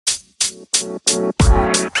Long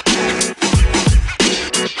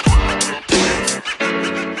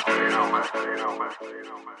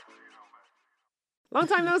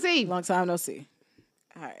time no see. Long time no see.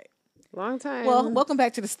 All right. Long time. Well, welcome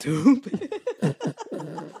back to the Stoop.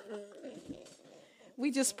 We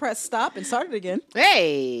just pressed stop and started again.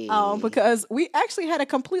 Hey. Because we actually had a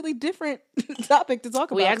completely different topic to talk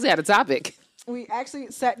about. We actually had a topic. We actually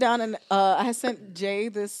sat down and I had sent Jay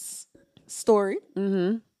this story.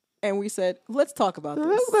 Mm-hmm. And we said, let's talk about this.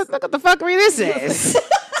 Look what the fuckery this is.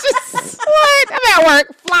 Just, what? I'm at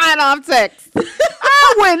work flying off text.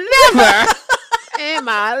 I would never in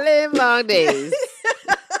my live long days.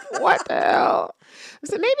 What the hell? I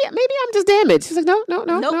said, maybe I'm just damaged. She's like,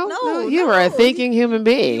 no. You are a thinking human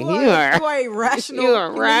being. You are a rational You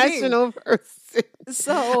are a rational person.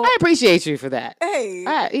 So I appreciate you for that. Hey.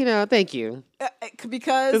 Thank you.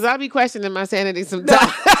 Because I'll be questioning my sanity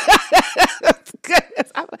sometimes.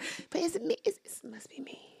 But is it me? It must be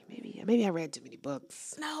me. Maybe I read too many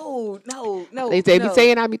books. No. They be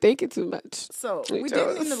saying I be thinking too much. So we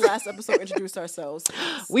didn't in the last episode introduce ourselves.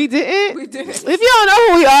 We didn't. We didn't. If you don't know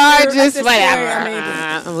who we are, just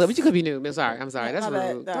whatever. But you could be new. I'm sorry. That's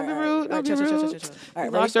rude. Don't be rude. Don't be rude. All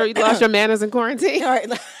right, you lost your manners in quarantine. All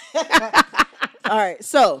right. All right.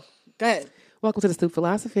 So go ahead. Welcome to the Stoop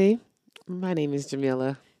Philosophy. My name is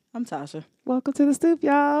Jamila. I'm Tasha. Welcome to the Stoop,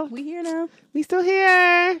 y'all. We here now. We still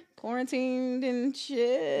here. Quarantined and shit.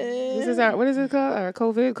 This is what is it called? Our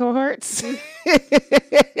COVID cohorts.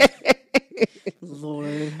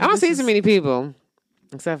 Lord. I don't see so many people,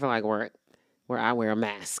 except for like work, where I wear a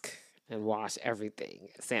mask and wash everything,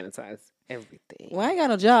 sanitize everything. Well, I ain't got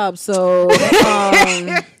no job, so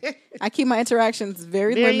I keep my interactions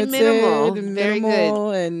very limited, minimal, very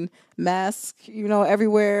good, and mask,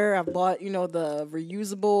 everywhere. I bought, the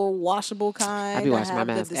reusable, washable kind. I be washing my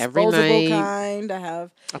mask every disposable night. Kind. I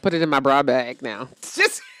put it in my bra bag now.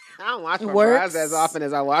 I don't wash my bras as often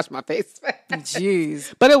as I wash my face mask.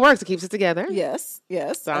 Jeez. But it works. It keeps it together. Yes.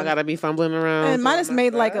 So I gotta be fumbling around. And mine is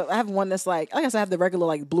made I have one that's I guess I have the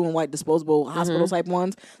regular blue and white disposable hospital type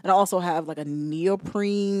ones. And I also have a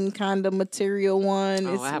neoprene kind of material one.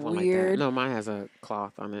 Oh, it's I have one weird. like that. No, mine has a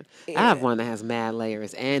cloth on it. Yeah. I have one that has mad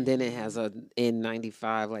layers and then it has a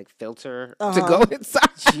N95 filter to go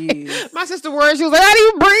inside. Jeez. My sister worried. She was like, how do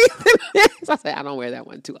you breathe? So I said, I don't wear that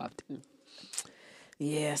one too often.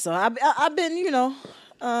 Yeah, so I've been,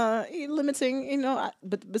 limiting,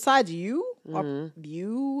 but besides you,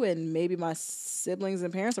 you and maybe my siblings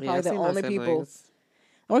and parents are probably the only people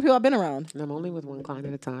I've been around. And I'm only with one client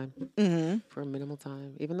at a time for a minimal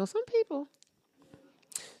time, even though some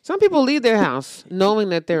people leave their house knowing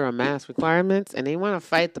that there are mask requirements and they want to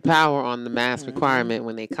fight the power on the mask requirement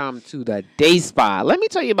when they come to the day spa. Let me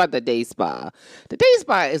tell you about the day spa. The day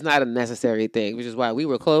spa is not a necessary thing, which is why we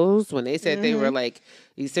were closed. When they said they were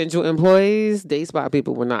essential employees, day spa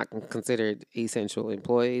people were not considered essential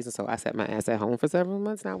employees. And so I sat my ass at home for several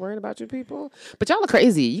months, not worried about you people. But y'all are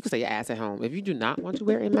crazy. You can stay your ass at home. If you do not want to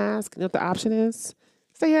wear a mask, you know what the option is?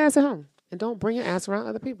 Stay your ass at home and don't bring your ass around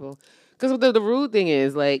other people. Because the rude thing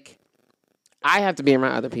is, I have to be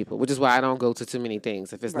around other people, which is why I don't go to too many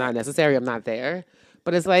things. If it's not necessary, I'm not there.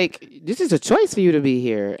 But it's this is a choice for you to be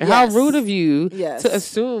here. And how rude of you to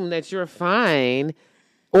assume that you're fine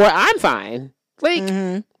or I'm fine.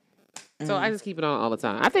 So I just keep it on all the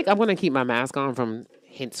time. I think I'm going to keep my mask on from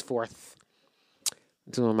henceforth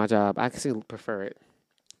doing my job. I actually prefer it.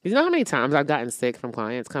 You know how many times I've gotten sick from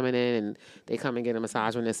clients coming in and they come and get a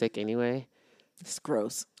massage when they're sick anyway? It's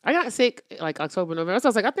gross. I got sick October, November. So I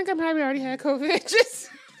was I think I probably already had COVID.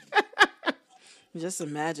 Just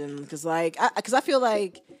imagine, because I feel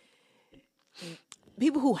like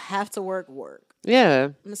people who have to work. Yeah,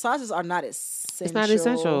 massages are not essential. It's not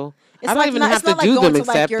essential. It's I don't even have to not do going them to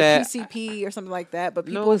except your that PCP or something like that. But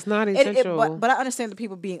people, no, it's not essential. But I understand the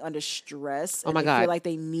people being under stress. Oh my God, God, feel like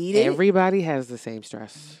they need it. Everybody has the same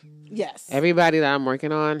stress. Yes, everybody that I'm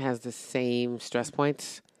working on has the same stress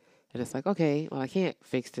points. And it's okay, well, I can't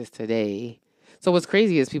fix this today. So what's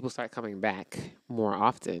crazy is people start coming back more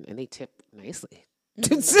often, and they tip nicely.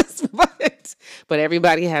 But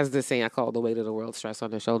everybody has the same, I call it the weight of the world stress on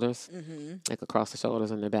their shoulders, across the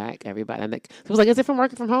shoulders and their back. Everybody. And it was is it from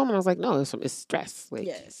working from home? And I was no, it's stress.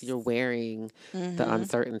 You're wearing the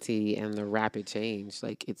uncertainty and the rapid change.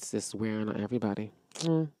 It's just wearing on everybody.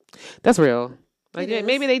 That's real.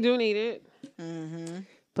 Maybe they do need it.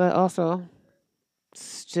 But also,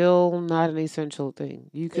 still not an essential thing.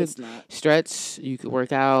 You could stretch, you could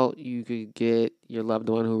work out, you could get your loved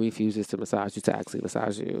one who refuses to massage you to actually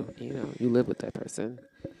massage you. You live with that person.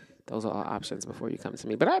 Those are all options before you come to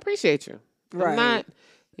me. But I appreciate you. Right. I'm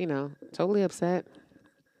not, totally upset.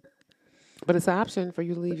 But it's an option for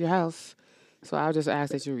you to leave your house. So I'll just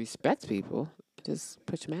ask that you respect people. Just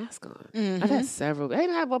put your mask on. I've had several. They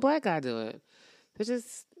didn't have a black guy do it. They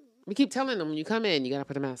just, we keep telling them when you come in, you got to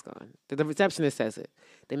put a mask on. The receptionist says it.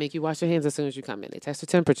 They make you wash your hands as soon as you come in. They test your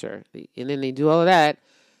temperature. And then they do all of that.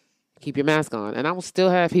 Keep your mask on. And I will still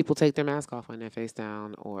have people take their mask off when they're face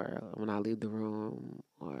down or when I leave the room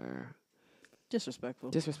or. Disrespectful.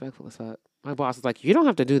 Disrespectful as fuck. My boss is like, you don't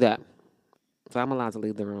have to do that. So I'm allowed to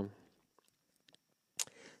leave the room.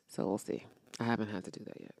 So we'll see. I haven't had to do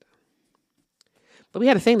that yet. But we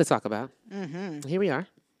had a thing to talk about. Here we are.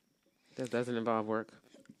 This doesn't involve work.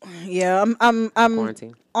 Yeah, I'm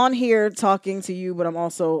Quarantine. on here talking to you, but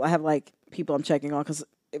I have like people I'm checking on because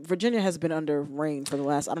Virginia has been under rain for the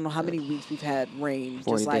last, I don't know how many weeks we've had rain.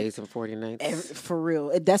 40 just days and 40 nights. For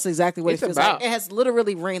real. That's exactly what It's it feels about. like. It has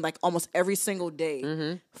literally rained like almost every single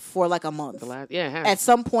day for like a month. Yeah, it has. At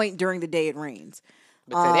some point during the day it rains.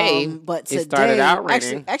 But today, It started out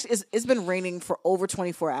raining. Actually, it's been raining for over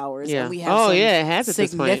 24 hours. Yeah. And we have it has at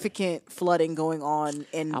this point. significant flooding going on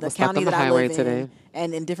in the was stuck county on the that I highway live today. in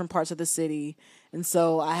and in different parts of the city. And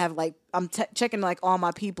so I have I'm checking like all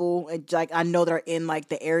my people and like I know they're in like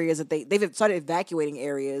the areas that they've started evacuating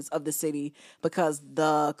areas of the city because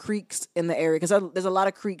the creeks in the area, because there's a lot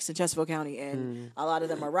of creeks in Chesterfield County and a lot of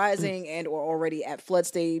them are rising and or already at flood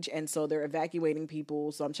stage, and so they're evacuating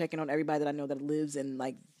people. So I'm checking on everybody that I know that lives in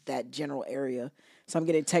like that general area. So I'm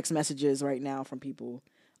getting text messages right now from people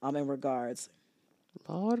in regards.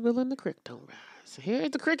 Lord willing, the creek don't rise. Here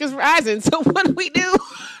the creek is rising. So what do we do?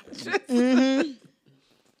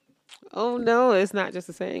 Oh no, it's not just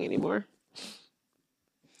a saying anymore.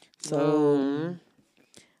 So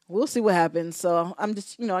we'll see what happens. So I'm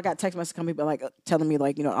just, I got text messages coming, but like telling me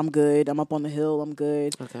like, I'm good. I'm up on the hill. I'm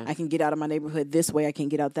good. Okay. I can get out of my neighborhood this way. I can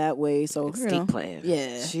get out that way. So steep plan.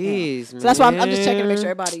 Yeah. Jeez, So that's why I'm just checking to make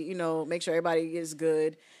sure man. everybody is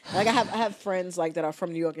good. Like I have friends like that are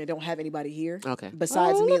from New York and they don't have anybody here. Okay.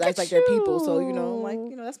 Besides me, look like at they're people. So you.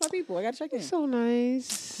 that's my people. I gotta check in. So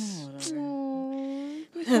nice.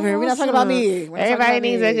 Whatever. We're not talking about me. We're not talking Everybody about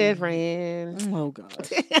needs me. a good friend. Oh God.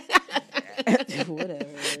 Whatever.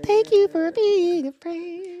 Thank you for being a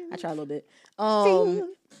friend. I try a little bit.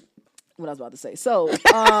 What I was about to say. So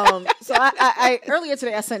I earlier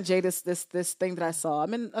today I sent Jay this thing that I saw.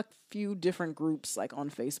 I'm in a few different groups like on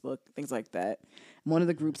Facebook, things like that. One of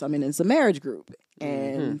the groups I'm in is a marriage group,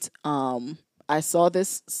 and I saw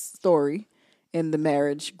this story in the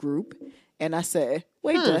marriage group, and I said,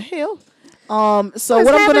 "Wait the hell." So What's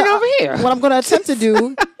what I'm happening gonna over here? what I'm gonna attempt to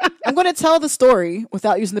do, I'm gonna tell the story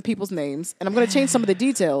without using the people's names, and I'm gonna change some of the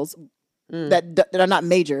details that are not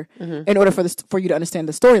major in order for you to understand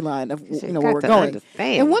the storyline of where we're going.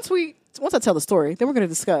 Understand. And once I tell the story, then we're going to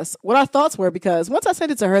discuss what our thoughts were, because once I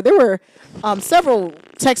sent it to her, there were several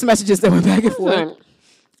text messages that went back and forth,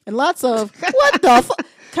 and lots of what the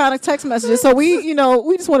kind of text messages. So we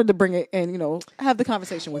just wanted to bring it and have the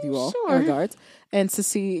conversation with you all in regards, and to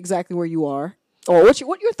see exactly where you are or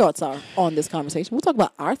what your thoughts are on this conversation. We'll talk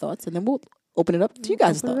about our thoughts, and then we'll open it up to you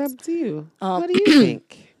guys' thoughts. Open it up to you. What do you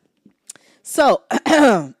think? So,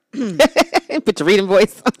 Put your reading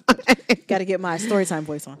voice on. got to get my story time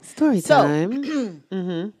voice on. Story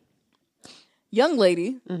time. Young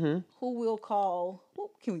lady who we'll call, what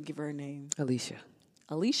can we give her a name? Alicia.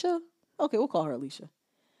 Alicia? Okay, we'll call her Alicia.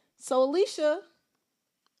 So Alicia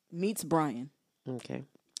meets Brian. Okay.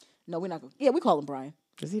 No, we're not going to. Yeah, we call him Brian.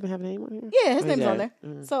 Does he even have a name on here? Yeah, his name's on there.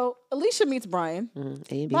 So Alicia meets Brian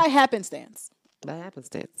by happenstance. By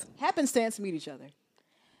happenstance. Happenstance meet each other.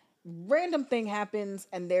 Random thing happens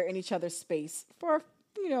and they're in each other's space for, a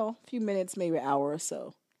few minutes, maybe an hour or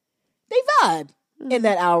so. They vibe in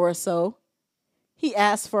that hour or so. He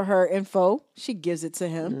asks for her info. She gives it to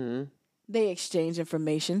him. They exchange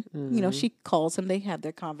information. She calls him. They have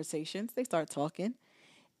their conversations. They start talking.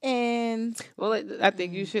 And well, I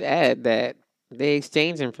think you should add that they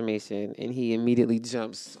exchange information, and he immediately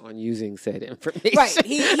jumps on using said information. Right,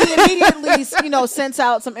 he immediately sent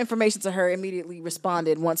out some information to her. Immediately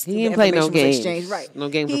responded once he the didn't play information no games. was exchanged. Right, no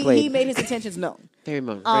games were he played. made his intentions known. Very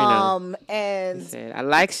known. And he said, "I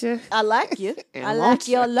like you. I like you. And I want like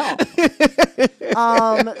you a lot."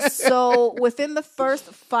 So within the first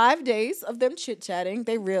 5 days of them chit chatting,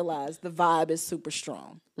 they realized the vibe is super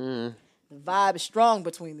strong. The vibe is strong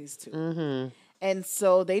between these two. And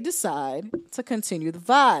so they decide to continue the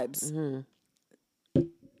vibes.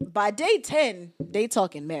 By day 10, they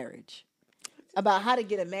talking marriage. About how to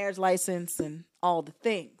get a marriage license and all the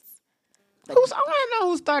things. I want to know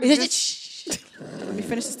who started this. Let me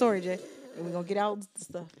finish the story, Jay. And we're going to get out the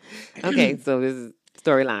stuff. Okay, so this is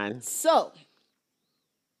storyline. So,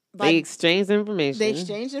 They exchanged information. They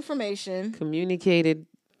exchanged information. Communicated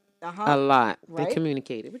a lot. Right. They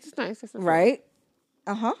communicated, which is nice. That's right.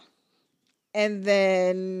 And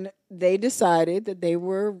then they decided that they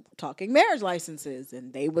were talking marriage licenses,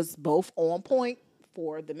 and they was both on point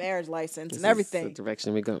for the marriage license and everything. That's the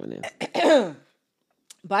direction we're going in.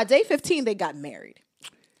 By day 15, they got married.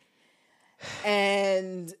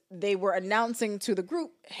 And they were announcing to the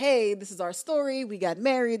group, hey, this is our story. We got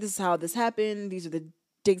married. This is how this happened. These are the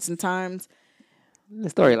dates and times. The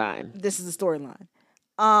storyline. This is the storyline.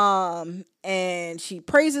 And she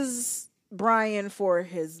praises Brian for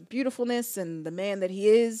his beautifulness and the man that he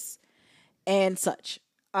is and such.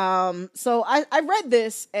 So I read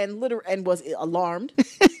this and was alarmed.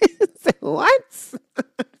 What?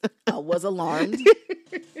 I was alarmed.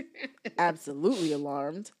 Absolutely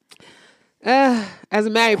alarmed. As a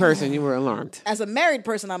married person, you were alarmed. As a married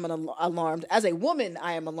person, I'm alarmed. As a woman,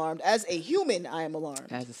 I am alarmed. As a human, I am alarmed.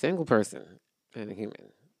 As a single person and a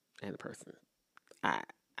human and a person, I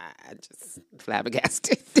just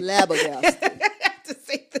flabbergasted. Flabbergasted. To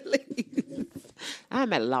say the least.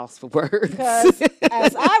 I'm at a loss for words. Because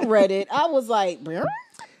as I read it, I was like, Brr?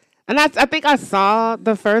 And I think I saw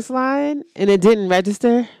the first line and it didn't register.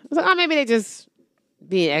 I was like, oh, maybe they just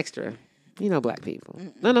being extra. You know, black people.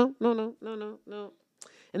 No.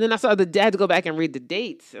 And then I saw I had to go back and read the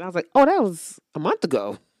dates. And I was like, oh, that was a month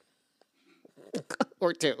ago.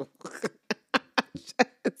 Or two.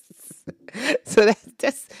 So that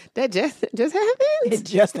just happened? It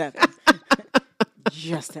just happened.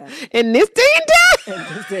 Just happened. In this day and time?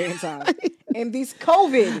 In this day and time. In these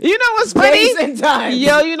COVID You know what's funny? days and times.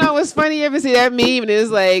 Yo, you know what's funny? You ever see that meme? And it's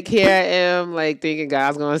like, here I am, like, thinking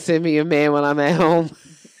God's going to send me a man when I'm at home.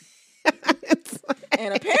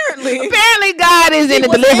 And apparently God is in the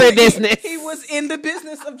delivery business. He was in the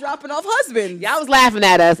business of dropping off husbands. Y'all was laughing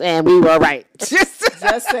at us, and we were right.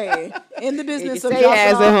 Just saying. In the business of stay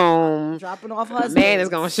ass at home. dropping off husbands. Man is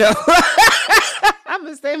going to show. I'm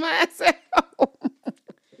going to stay my ass at home.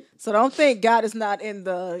 So don't think God is not in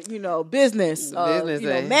the, business of,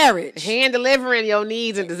 marriage. Hand delivering your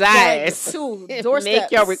needs and desires. Two doorsteps.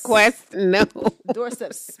 Make your request known.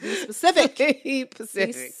 Doorsteps. Be specific. Be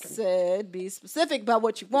specific. Be specific about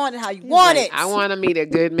what you want and how you want it. I want to meet a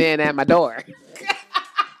good man at my door.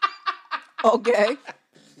 Okay.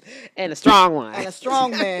 And a strong one. And a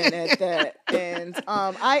strong man at that. And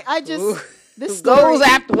I just... Ooh. This story goes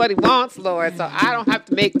after what he wants, Lord, so I don't have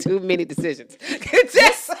to make too many decisions.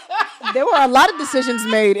 There were a lot of decisions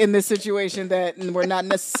made in this situation that were not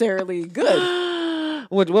necessarily good.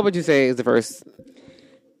 What would you say is the first?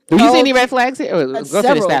 Do you see any red flags here? Go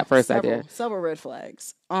finish that first idea. Several red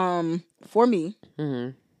flags. For me,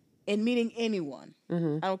 in meeting anyone,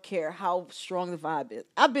 I don't care how strong the vibe is.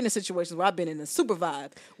 I've been in situations where I've been in a super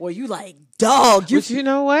vibe where you like, dog. But you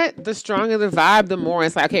know what? The stronger the vibe, the more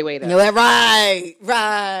it's like, okay, wait. You're like,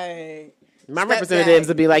 right. My representatives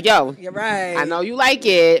would be like, yo, you're right. I know you like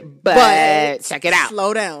it, but check it out.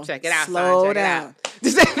 Slow down. Check it out. Slow down.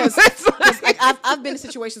 Like, I've been in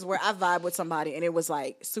situations where I vibe with somebody and it was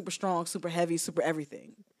like super strong, super heavy, super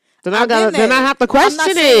everything. Then I have to question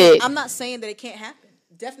it. I'm not saying that it can't happen.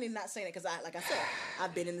 Definitely not saying it because like I said,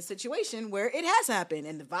 I've been in the situation where it has happened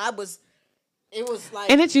and the vibe was, it was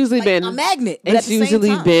like, and it's usually been a magnet. It's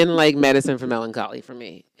usually been like medicine for melancholy for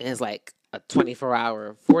me. It's like a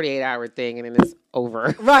 24-hour, 48-hour thing, and then it's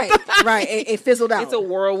over. Right. It fizzled out. It's a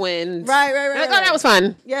whirlwind. Right. Like, oh, that was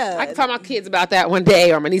fun. Yeah. I can tell my kids about that one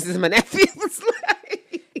day, or my nieces and my nephews.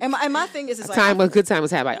 And my thing is, a good time was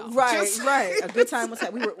had by y'all. Right. A good time was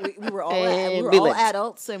had. We were all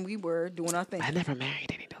adults, and we were doing our thing. I never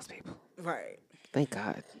married any of those people. Right. Thank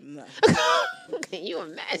God. No. Can you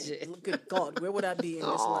imagine? Good God, where would I be in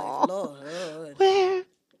this life, Lord? Where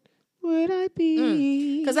would I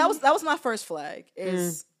be? Because that was my first flag.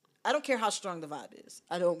 Is I don't care how strong the vibe is.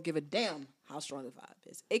 I don't give a damn how strong the vibe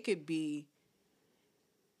is. It could be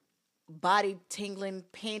body tingling,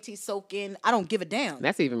 panties soaking. I don't give a damn.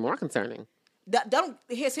 That's even more concerning.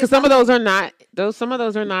 Because some of those are not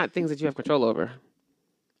things that you have control over.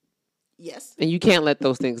 Yes. And you can't let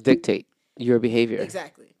those things dictate your behavior.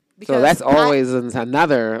 Exactly. Because so that's always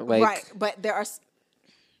another like. Right, but there are.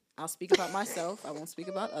 I'll speak about myself. I won't speak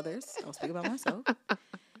about others. I'll speak about myself.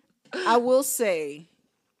 I will say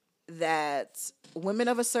that women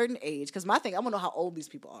of a certain age, because my thing, I want to know how old these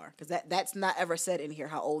people are, because that's not ever said in here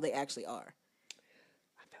how old they actually are.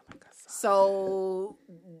 I feel like I saw so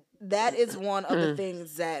that is one of the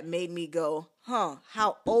things that made me go,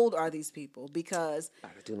 how old are these people? Because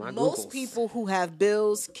most people who have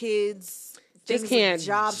bills, kids, just can't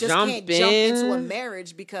jump into a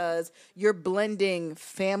marriage because you're blending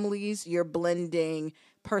families, you're blending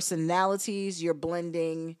personalities, you're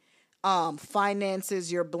blending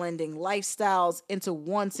finances, you're blending lifestyles into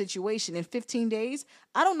one situation in 15 days.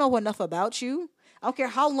 I don't know enough about you. I don't care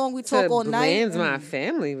how long we talk all night. Blends my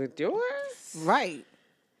family with yours, right?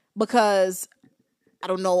 Because I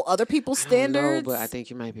don't know other people's standards. But I think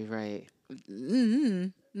you might be right.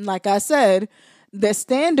 Like I said, the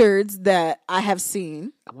standards that I have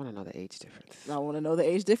seen. I want to know the age difference. I want to know the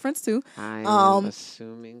age difference too. I am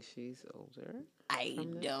assuming she's older. I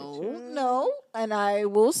don't know, and I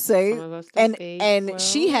will say, and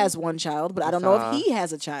she has one child, but I don't know if he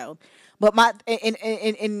has a child. But my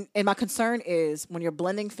and my concern is when you're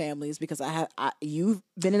blending families, because you've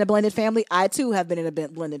been in a blended family. I too have been in a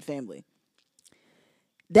blended family.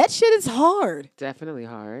 That shit is hard. Definitely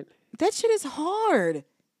hard. That shit is hard.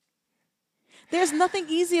 There's nothing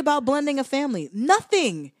easy about blending a family.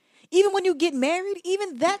 Nothing. Even when you get married,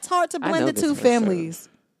 even that's hard to blend the two families.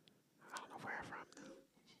 I don't know where I'm from.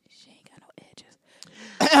 She ain't got no edges.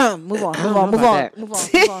 Move on. I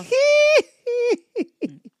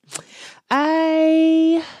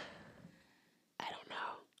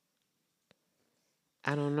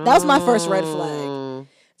don't know. That was my first red flag.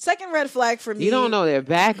 Second red flag for me. You don't know their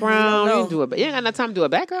background. You ain't got enough time to do a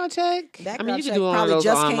background check. You can do one of those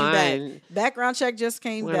online. Background check just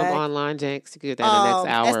came back. One of those online checks. You could do that in the next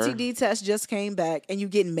hour. STD test just came back, and you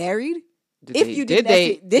getting married? Did you do an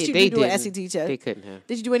STD test? They couldn't have.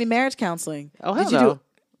 Did you do any marriage counseling? Oh, hell no.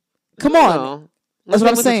 Come on. That's what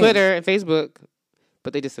I'm saying. Twitter and Facebook,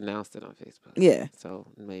 but they just announced it on Facebook. Yeah. So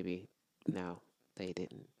maybe no, they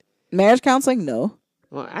didn't. Marriage counseling? No.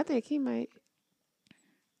 Well, I think he might.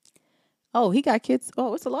 Oh, he got kids.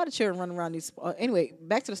 Oh, it's a lot of children running around these. Anyway,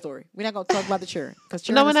 back to the story. We're not going to talk about the children.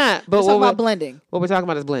 No, we're not. But we're talking about blending. What we're talking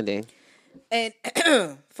about is blending. And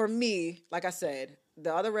for me, like I said,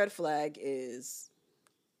 the other red flag is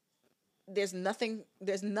there's nothing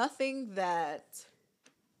that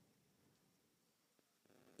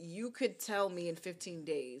you could tell me in 15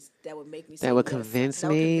 days that would make me say that would convince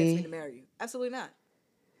me to marry you. Absolutely not.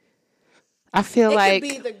 I feel like it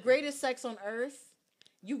could be the greatest sex on earth.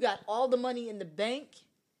 You got all the money in the bank.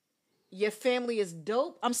 Your family is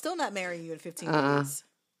dope. I'm still not marrying you in 15 days.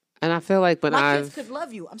 And I feel like my kids could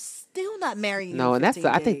love you. I'm still not marrying you. No, and I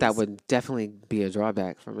think that would definitely be a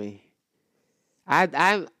drawback for me.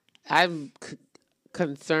 I'm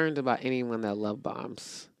concerned about anyone that love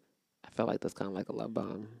bombs. I feel like that's kind of like a love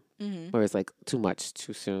bomb, where it's like too much,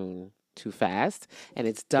 too soon, too fast, and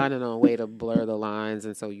it's done in a way to blur the lines,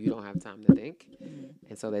 and so you don't have time to think,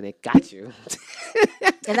 and so then it got you.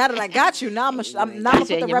 And now that I got you, now I'm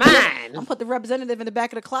put the representative in the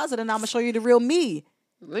back of the closet, and I'm gonna show you the real me.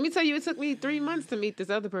 Let me tell you, it took me 3 months to meet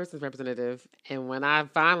this other person's representative, and when I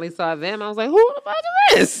finally saw them, I was like, "Who the fuck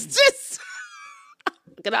is this?" Just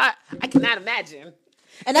I cannot imagine.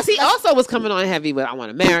 And he also was coming on heavy with, I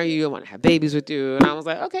want to marry you, I want to have babies with you. And I was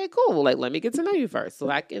like, okay, cool. Like, let me get to know you first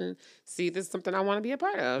so I can see if this is something I want to be a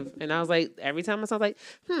part of. And I was like, every time I was like,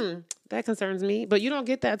 that concerns me. But you don't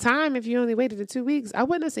get that time if you only waited the 2 weeks. I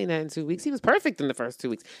wouldn't have seen that in 2 weeks. He was perfect in the first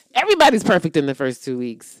 2 weeks. Everybody's perfect in the first 2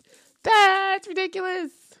 weeks. That's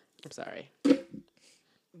ridiculous. I'm sorry.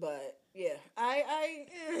 But, yeah, I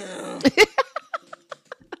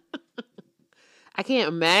I can't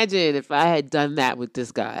imagine if I had done that with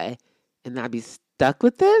this guy and I'd be stuck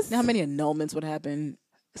with this. You know how many annulments would happen?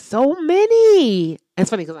 So many.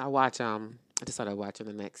 It's funny because I just started watching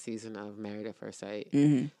the next season of Married at First Sight.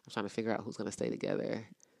 I'm trying to figure out who's going to stay together.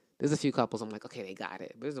 There's a few couples I'm like, okay, they got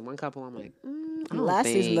it. But there's one couple I'm like, Last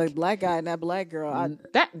season, the black guy and that black girl.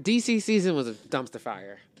 That DC season was a dumpster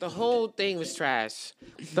fire. The whole thing was trash.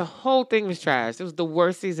 It was the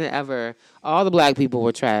worst season ever. All the black people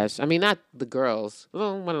were trash. I mean, not the girls.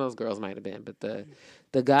 Well, one of those girls might have been, but the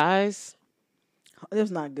guys. It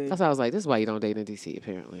was not good. That's why I was like, this is why you don't date in DC,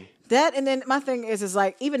 apparently. That, and then my thing is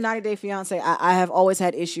like, even 90 Day Fiance, I have always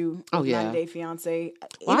had issue with 90 Day Fiance.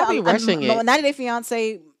 Why are we rushing it? 90 Day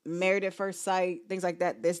Fiance, Married at First Sight, things like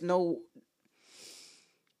that.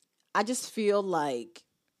 I just feel like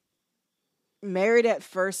Married at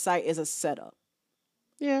First Sight is a setup.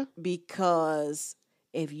 Yeah. Because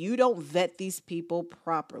if you don't vet these people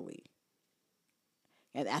properly,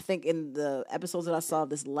 and I think in the episodes that I saw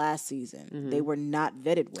this last season, they were not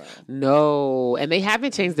vetted well. No, and they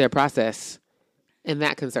haven't changed their process, and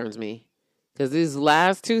that concerns me. Because these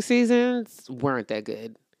last 2 seasons weren't that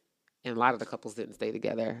good, and a lot of the couples didn't stay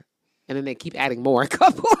together. And then they keep adding more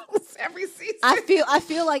couples every season. I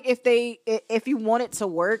feel like if you want it to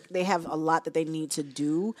work, they have a lot that they need to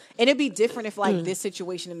do. And it'd be different if like this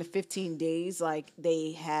situation in the 15 days, like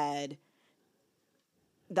they had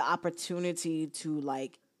the opportunity to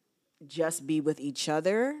like just be with each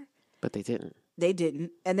other. But they didn't. They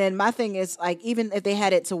didn't. And then my thing is, like, even if they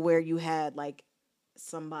had it to where you had, like,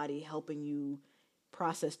 somebody helping you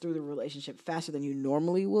process through the relationship faster than you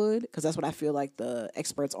normally would, because that's what I feel like the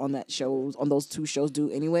experts on those two shows do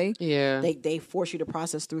anyway. Yeah. They force you to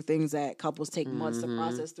process through things that couples take months to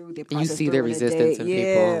process through. They And you process see through their in a resistance day. in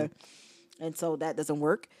Yeah. people. And so that doesn't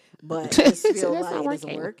work. But I just feel That's like not it doesn't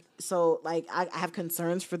working. work. So, like, I have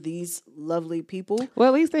concerns for these lovely people. Well,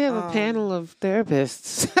 at least they have a panel of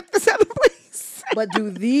therapists at this other place. But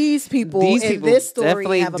do these people These in people this story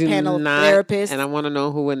definitely have a do panel of not, therapists and I want to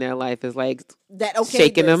know who in their life is like that okay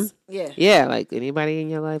shaking this? them. Yeah. Yeah, like anybody in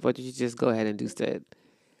your life, or did you just go ahead and do said?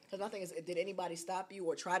 Because my thing is, did anybody stop you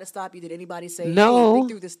or try to stop you? Did anybody say, No. hey, think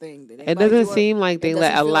through this thing? Did It anybody doesn't do seem like they it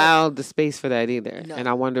doesn't feel allowed the space for that either. No. And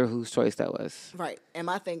I wonder whose choice that was. Right. And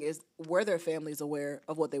my thing is, were their families aware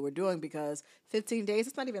of what they were doing? Because 15 days,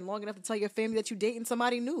 it's not even long enough to tell your family that you're dating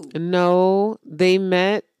somebody new. No, they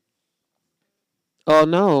met. Oh,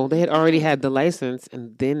 no, they had already had the license,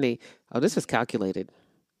 and then this was calculated.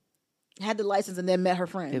 Had the license and then met her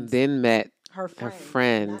friends. And then met her friends.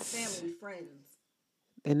 friends. Not family, friends.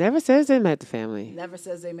 It never says they met the family. Never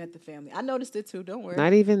says they met the family. I noticed it too. Don't worry.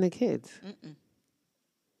 Not even the kids.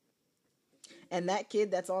 And that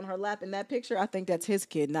kid that's on her lap in that picture, I think that's his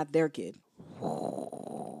kid, not their kid.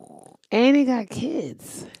 And he got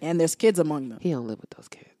kids. And there's kids among them. He don't live with those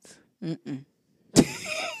kids.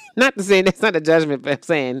 Not to say that's not a judgment, but I'm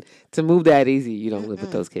saying to move that easy, you don't live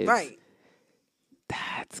with those kids. Right.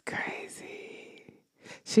 That's crazy.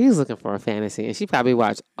 She's looking for a fantasy, and she probably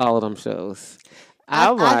watched all of them shows.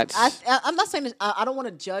 I'm not saying this, I don't want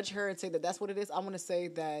to judge her and say that that's what it is. I want to say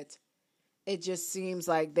that it just seems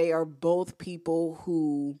like they are both people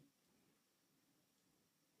who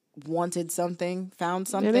wanted something, found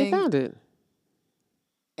something. And they found it.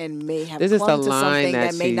 And may have This is clung the to line something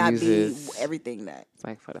that that may she not uses. be everything that. It's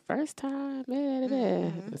like for the first time.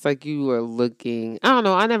 It's like you were looking. I don't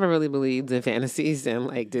know. I never really believed in fantasies and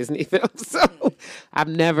like Disney films. So I've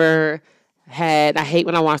never had. I hate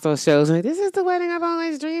when I watch those shows. And like, this is the wedding I've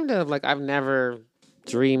always dreamed of. Like I've never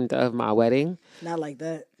dreamed of my wedding. Not like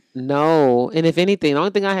that. No. And if anything, the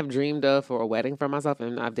only thing I have dreamed of for a wedding for myself,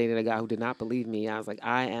 and I've dated a guy who did not believe me, I was like,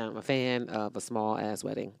 I am a fan of a small ass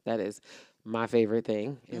wedding. That is my favorite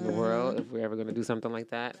thing in the world. If we're ever going to do something like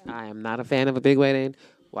that, I am not a fan of a big wedding.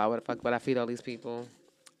 Why would the fuck would I feed all these people?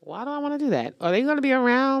 Why do I want to do that? Are they going to be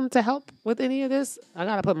around to help with any of this? I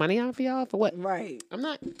got to put money on for y'all for what? Right. I'm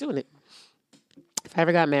not doing it. If I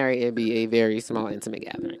ever got married, it'd be a very small, intimate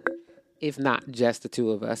gathering. If not just the two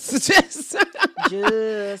of us.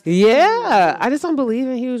 Yeah. I just don't believe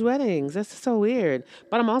in huge weddings. That's so weird.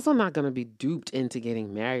 But I'm also not going to be duped into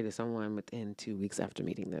getting married to someone within 2 weeks after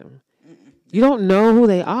meeting them. You don't know who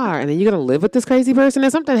they are, and then you're going to live with this crazy person,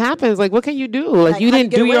 and something happens. Like, what can you do? Like you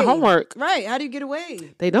didn't do your homework. Right. How do you get away?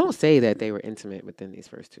 They don't say that they were intimate within these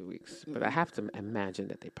first 2 weeks, but I have to imagine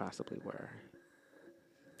that they possibly were.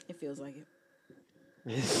 It feels like it.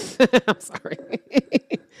 I'm sorry.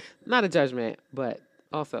 Not a judgment, but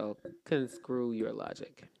also conscrew your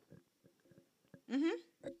logic.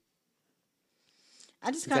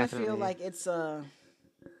 I just kind of feel like it's I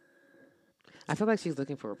feel like she's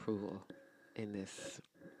looking for approval in this,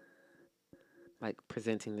 like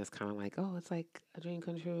presenting this kind of like, oh, it's like a dream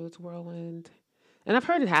come true, it's a whirlwind. And I've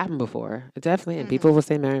heard it happen before. It definitely. And people will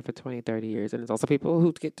stay married for 20, 30 years. And there's also people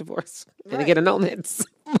who get divorced and they get annulments.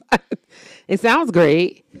 It sounds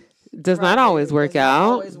great. Does not always work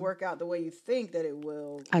out. Always work out the way you think that it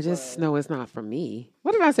will. I just know it's not for me.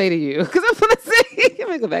 What did I say to you? Because I'm gonna say. Let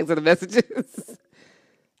me go back to the messages.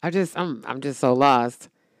 I'm just so lost.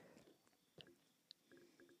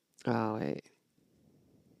 Oh wait.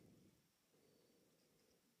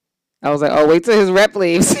 I was like, oh, wait till his rep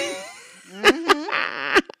leaves.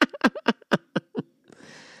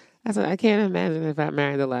 I said, I can't imagine if I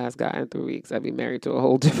married the last guy in 3 weeks, I'd be married to a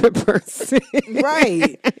whole different person.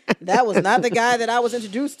 Right. That was not the guy that I was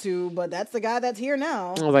introduced to, but that's the guy that's here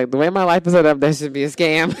now. I was like, the way my life is set up, that should be a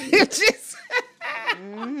scam.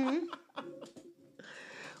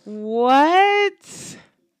 What?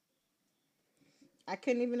 I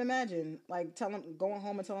couldn't even imagine. Like going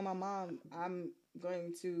home and telling my mom, I'm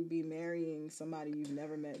going to be marrying somebody you've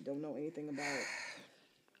never met, don't know anything about.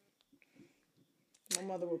 My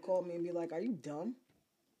mother would call me and be like, are you dumb?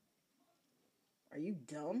 Are you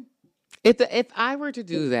dumb? If I were to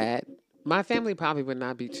do that, my family probably would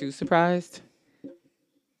not be too surprised.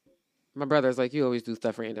 My brother's like, you always do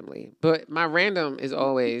stuff randomly. But my random is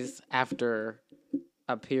always after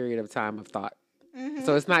a period of time of thought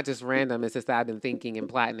So it's not just random. It's just that I've been thinking and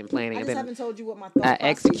plotting and planning. I and just then haven't told you what my thought I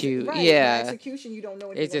process execute. is. Right. Yeah. My execution, you don't know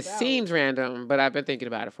anything It just about. seems random, but I've been thinking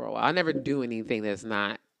about it for a while. I never do anything that's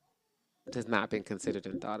not been considered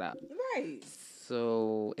and thought out. Right.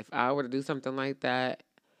 So if I were to do something like that,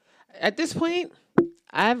 at this point,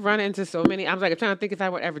 I've run into so many. I'm trying to think if I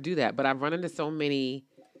would ever do that, but I've run into so many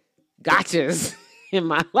gotchas in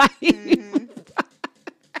my life.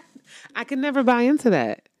 I could never buy into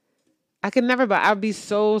that. I'd be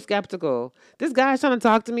so skeptical. This guy's trying to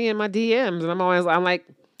talk to me in my DMs, and I'm like,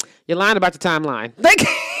 you're lying about your timeline. Like,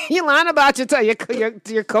 you're lying about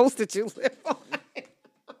your coast that you live on.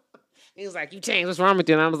 He was like, you changed. What's wrong with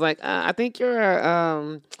you? And I was like, I think you're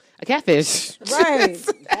a catfish. Right.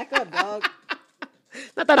 Back up, dog.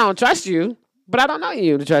 Not that I don't trust you, but I don't know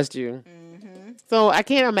you to trust you. So I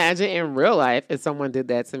can't imagine in real life if someone did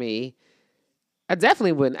that to me. I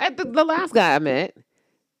definitely wouldn't. The last guy I met,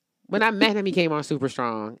 when I met him, he came on super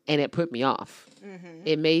strong, and it put me off.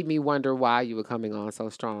 It made me wonder why you were coming on so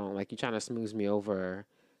strong. Like, you're trying to smooth me over.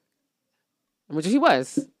 Which he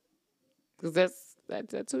was. Because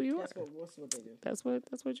that's who you are. That's what they do. That's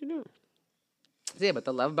what you do. Yeah, but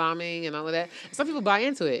the love bombing and all of that, some people buy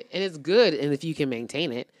into it, and it's good, and if you can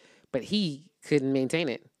maintain it, but he couldn't maintain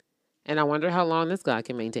it. And I wonder how long this guy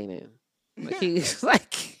can maintain it. Like, he's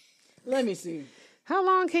like, let me see. How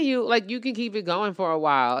long can you, you can keep it going for a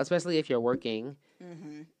while, especially if you're working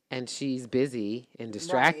and she's busy and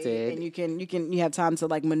distracted. Right. And you have time to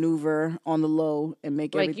maneuver on the low and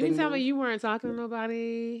make everything. You can tell move. me you weren't talking to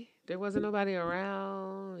nobody. There wasn't nobody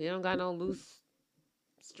around. You don't got no loose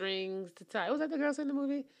strings to tie. Was that the girl in the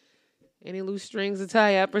movie? Any loose strings to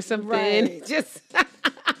tie up or something? Right. Just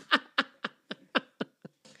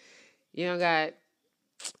you don't got.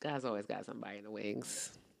 Guys always got somebody in the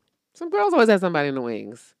wings. Some girls always have somebody in the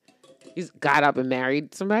wings. You just got up and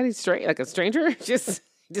married somebody straight, like a stranger. Just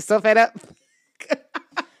so fed up.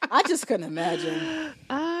 I just couldn't imagine.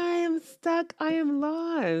 I am stuck. I am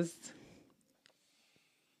lost.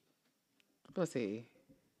 Let's see.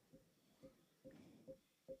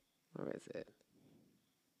 Where is it?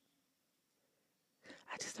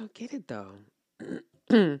 I just don't get it though.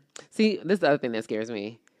 See, this is the other thing that scares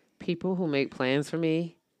me. People who make plans for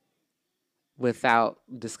me without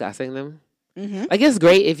discussing them. It's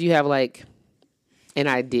great if you have an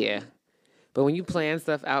idea. But when you plan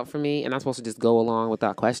stuff out for me and I'm supposed to just go along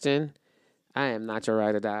without question, I am not your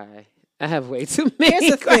ride or die. I have way too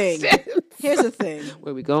many questions. Here's the thing.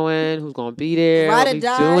 Where we going? Who's going to be there? Ride what or we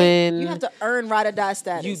die. Doing? You have to earn ride or die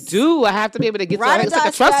status. You do. I have to be able to get ride to it. or It's die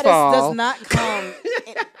like a trust status fall. does not come.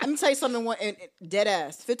 Let me tell you something. Dead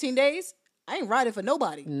ass. 15 days. I ain't riding for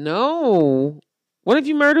nobody. No. What if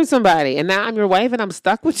you murdered somebody and now I'm your wife and I'm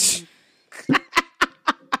stuck with you?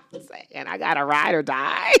 And I got to ride or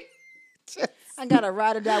die. I got to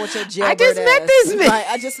ride or die with your jailbird I just met ass. this nigga. Right,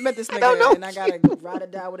 I just met this nigga and I got to ride or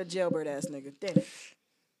die with a jailbird ass nigga. Damn it.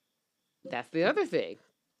 That's the other thing.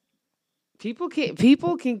 People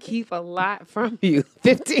can keep a lot from you.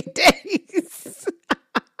 15 days.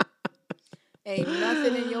 Ain't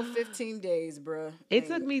nothing in your 15 days, bruh. It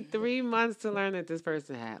took me 3 months to learn that this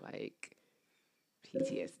person had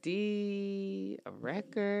PTSD, a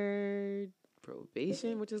record,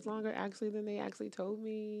 probation, which is longer actually than they actually told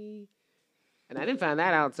me. And I didn't find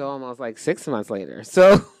that out till almost 6 months later.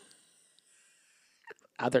 So,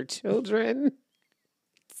 other children,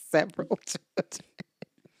 several children.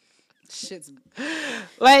 Shit's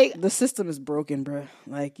the system is broken, bruh.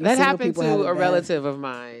 That happened to a relative of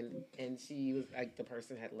mine, and she was the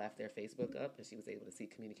person had left their Facebook up, and she was able to see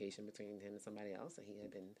communication between him and somebody else, and he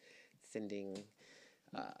had been sending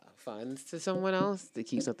funds to someone else to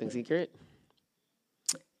keep something secret,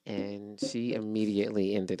 and she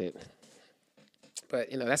immediately ended it. But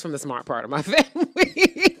that's from the smart part of my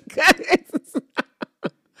family.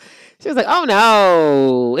 She was like, "Oh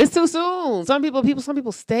no, it's too soon." Some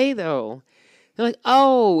people stay though. They're like,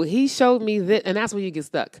 "Oh, he showed me this," and that's where you get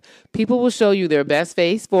stuck. People will show you their best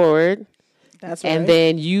face forward. That's right. And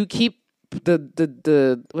then you keep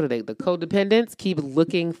the what are they? The codependents keep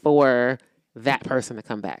looking for that person to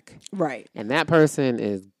come back. Right. And that person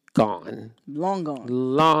is gone. Long gone.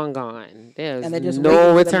 Long gone. There's just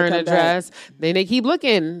no return address. Then they keep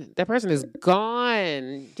looking. That person is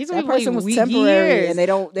gone. That person was temporary, years. and they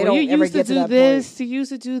don't you ever used get to to do that this. point. You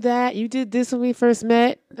used to do that. You did this when we first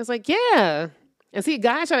met. It's like, yeah. And see,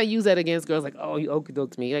 guys try to use that against girls, like, "Oh, you okie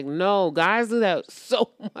doked me." Like, no, guys do that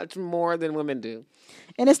so much more than women do.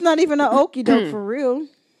 And it's not even an okie doke for real.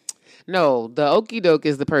 No, the okie doke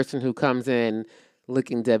is the person who comes in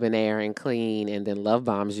looking debonair and clean, and then love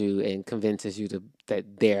bombs you and convinces you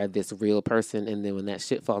that they're this real person, and then when that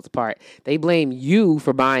shit falls apart, they blame you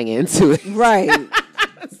for buying into it. Right.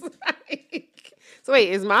 So wait,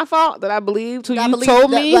 it's my fault that I believed who I you believe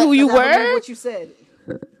told that- me like, who you I believe were? what you said.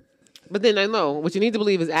 But then I know what you need to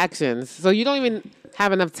believe is actions. So you don't even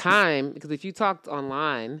have enough time, because if you talked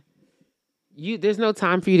online, there's no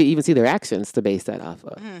time for you to even see their actions to base that off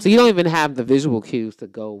of. So you don't even have the visual cues to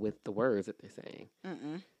go with the words that they're saying.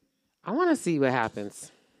 I want to see what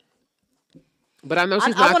happens. But I know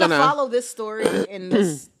she's I not want to going to follow this story in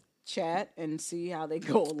this chat and see how they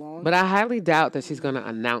go along. But I highly doubt that she's going to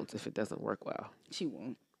announce if it doesn't work well. She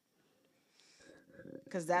won't.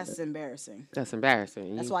 Because that's embarrassing. That's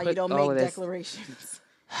embarrassing. That's why you don't make declarations.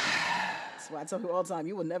 That's why I tell people all the time,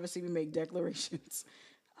 you will never see me make declarations.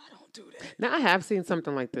 I don't do that. Now, I have seen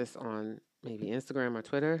something like this on maybe Instagram or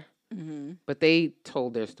Twitter. But they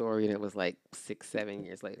told their story, and it was like 6-7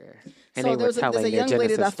 years later. And So they were telling there's a their young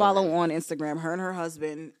lady that I Genesis follow story. on Instagram. Her and her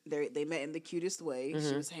husband, they met in the cutest way.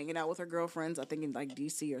 She was hanging out with her girlfriends, I think in like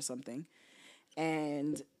DC or something,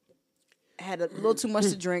 and had a little too much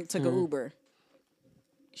to drink. Took an Uber.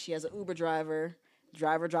 She has an Uber driver.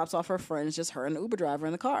 Driver drops off her friends, just her and the Uber driver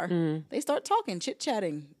in the car. They start talking, chit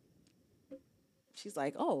chatting. She's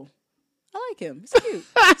like, "Oh, I like him. He's cute.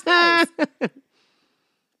 He's nice."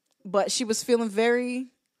 But she was feeling very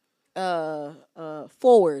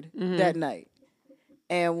forward that night,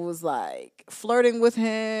 and was like flirting with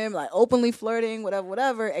him, like openly flirting,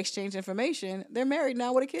 whatever, exchange information. They're married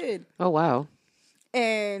now with a kid. Oh, wow.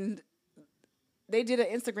 And they did an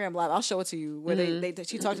Instagram live. I'll show it to you where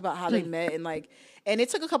she talked about how they met and it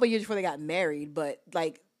took a couple of years before they got married, but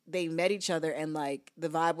like they met each other and like the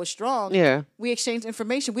vibe was strong. Yeah. We exchanged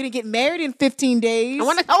information. We didn't get married in 15 days. I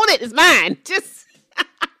want to hold it. It's mine. Just.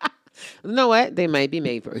 You know what? They might be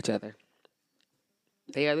made for each other.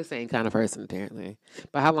 They are the same kind of person, apparently.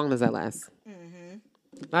 But how long does that last?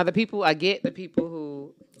 Now, the people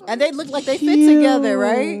who. And they look like they fit together,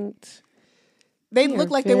 right? They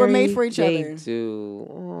look like they were made for each other. They do.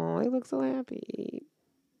 Oh, they look so happy.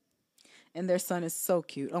 And their son is so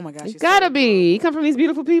cute. Oh my gosh. You gotta be. You come from these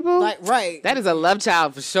beautiful people? Like, right. That is a love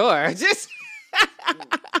child for sure. Just.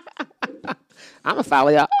 I'm going to follow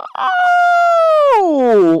y'all.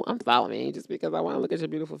 Oh! I'm following you just because I want to look at your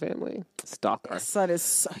beautiful family. Stalker. Son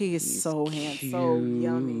is he's so handsome, so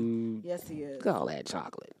yummy. Yes, he is. Look at all that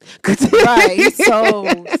chocolate. Right. He's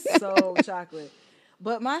so chocolate.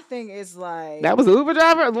 But my thing is like That was an Uber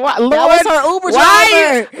driver? Lord, that was her Uber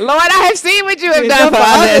driver. Lord, I have seen what you have done for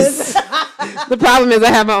others. The problem is I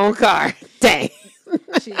have my own car. Dang.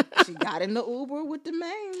 She got in the Uber with the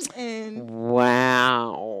man, and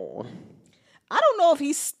wow. I don't know if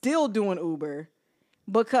he's still doing Uber,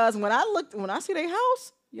 because when I see their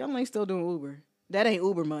house, y'all ain't still doing Uber. That ain't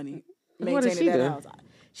Uber money. What does she Maintaining that do? house.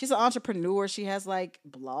 She's an entrepreneur. She has like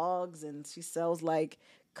blogs and she sells like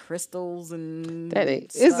crystals and That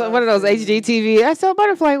ain't. It's one of those HGTV. I sell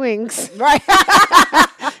butterfly wings. right.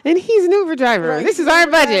 And he's an Uber driver. Right. This is our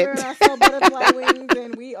budget. I sell butterfly wings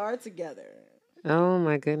and we are together. Oh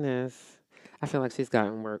my goodness. I feel like she's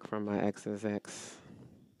gotten work from my ex's ex.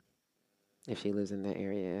 If she lives in that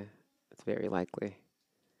area, it's very likely.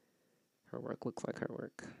 Her work looks like her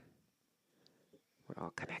work. We're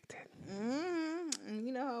all connected.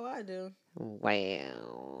 You know how I do.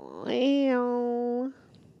 Wow.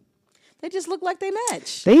 They just look like they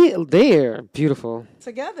match They're beautiful.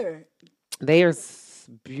 together. They are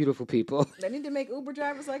beautiful people. They need to make Uber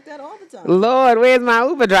drivers like that all the time. Lord, where's my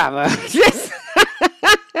Uber driver? Just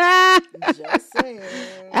saying.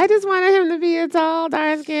 I just wanted him to be a tall,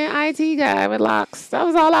 dark-skinned IT guy with locks. That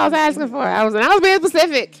was all I was asking for. I was being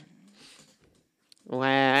specific.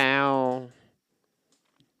 Wow.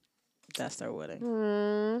 That's their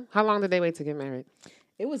wedding. How long did they wait to get married?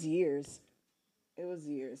 It was years.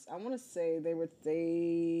 I want to say they were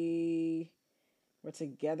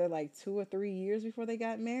together like 2 or 3 years before they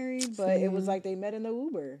got married, but it was like they met in the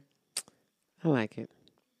Uber. I like it.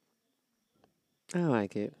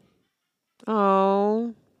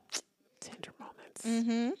 Oh, tender moments.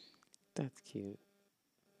 Mm-hmm. That's cute.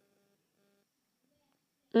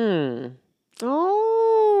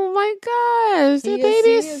 Oh my gosh, the baby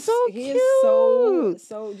is so cute. He is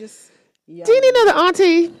so just yummy. Do you need another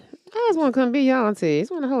auntie? I just want to come be your auntie. I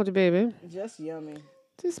just want to hold you, baby. Just yummy.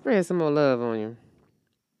 Just spread some more love on you.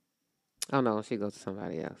 Oh no, she goes to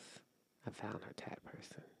somebody else. I found her tat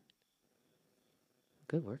person.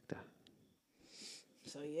 Good work, though.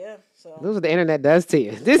 So yeah, This is what the internet does to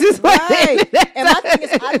you. This is what the internet And my thing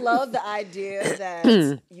is, I love the idea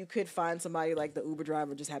that you could find somebody like the Uber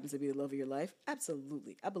driver just happens to be the love of your life.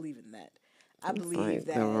 Absolutely, I believe in that. I believe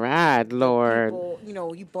that the ride, Lord.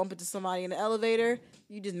 people, you bump into somebody in the elevator,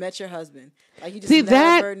 you just met your husband. Like, you just See,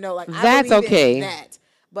 never know. Like, I that's believe okay. in that.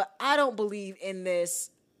 But I don't believe in this,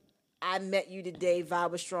 I met you today,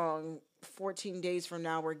 vibe was strong, 14 days from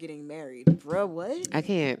now we're getting married. Bruh, what? I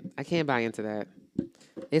can't buy into that.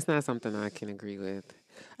 It's not something I can agree with.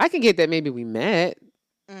 I can get that maybe we met,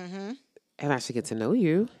 and I should get to know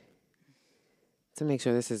you to make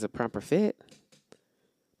sure this is a proper fit.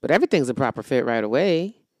 But everything's a proper fit right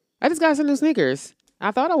away. I just got some new sneakers.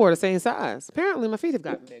 I thought I wore the same size. Apparently, my feet have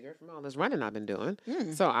gotten bigger from all this running I've been doing.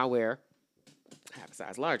 So I wear half a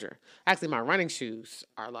size larger. Actually, my running shoes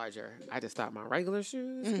are larger. I just thought my regular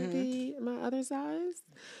shoes would be my other size.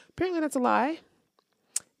 Apparently, that's a lie.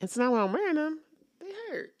 And so now when I'm wearing them, they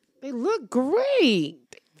hurt. They look great.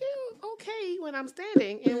 They feel okay when I'm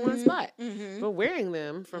standing in one spot. But wearing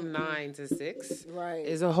them from 9 to 6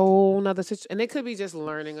 is a whole nother situation. And it could be just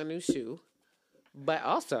learning a new shoe. But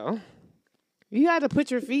also, you got to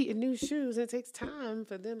put your feet in new shoes. It takes time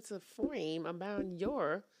for them to frame about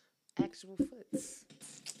your actual foots.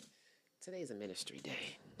 Today's a ministry day.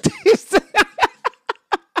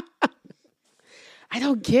 I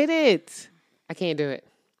don't get it. I can't do it.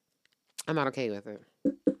 I'm not okay with it.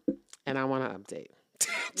 And I want to update.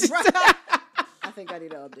 I think I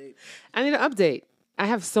need an update. I need an update. I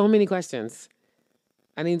have so many questions.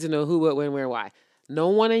 I need to know who, what, when, where, why. No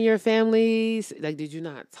one in your family, like, did you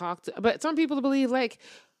not talk to? But some people believe, like,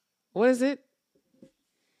 what is it?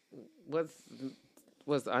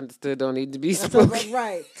 What's understood don't need to be spoken.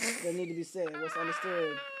 Right. They need to be said. What's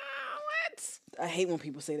understood. What? I hate when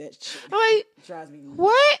people say that shit. Like, it drives me.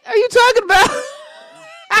 What are you talking about?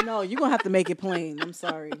 No, you're going to have to make it plain. I'm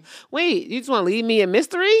sorry. Wait, you just want to leave me a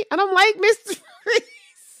mystery? I don't like mysteries.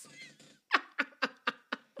 I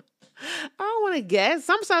don't want to guess.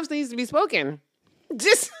 Some stuff needs to be spoken.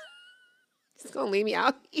 Just going to leave me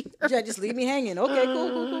out here. Yeah, just leave me hanging. Okay,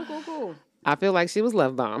 cool. I feel like she was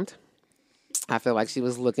love bombed. I feel like she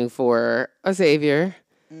was looking for a savior.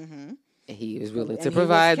 And he was willing to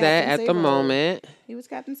provide that at the moment. He was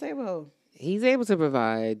Captain Saberho. He's able to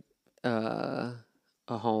provide a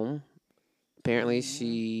home. Apparently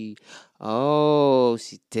she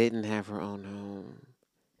didn't have her own home.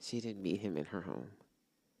 She didn't meet him in her home.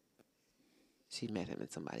 She met him in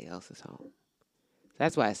somebody else's home.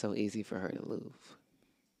 That's why it's so easy for her to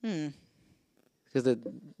lose. Because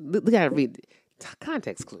we got to read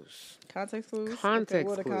context clues. Context clues? Context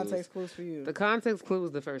what are clues. context clues for you? The context clue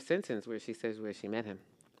is the first sentence where she says where she met him.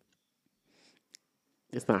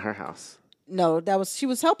 It's not her house. No, she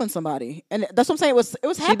was helping somebody. And that's what I'm saying. It was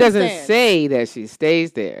happenstance. She doesn't say that she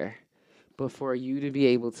stays there. But for you to be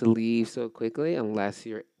able to leave so quickly, unless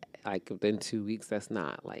you're like within 2 weeks, that's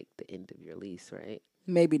not like the end of your lease, right?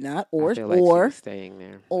 Maybe not. I feel like she was staying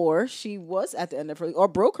there. Or she was at the end of her lease, or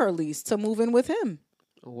broke her lease to move in with him.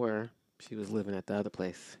 Or she was living at the other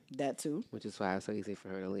place. That too. Which is why it's so easy for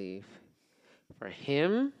her to leave. For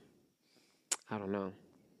him, I don't know.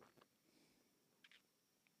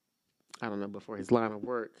 But for his line of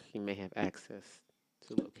work, he may have access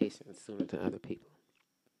to locations sooner than other people.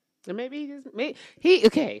 And maybe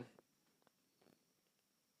okay.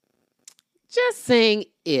 Just saying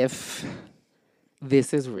if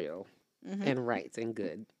this is real and right and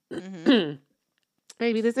good.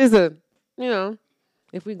 Maybe this is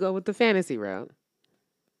if we go with the fantasy route.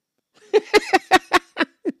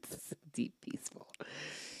 It's deep, peaceful.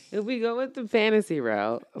 If we go with the fantasy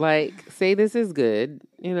route, like, say this is good,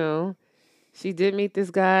 she did meet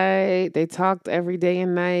this guy. They talked every day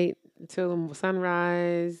and night until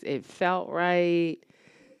sunrise. It felt right.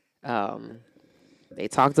 They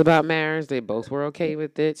talked about marriage. They both were okay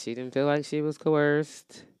with it. She didn't feel like she was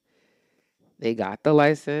coerced. They got the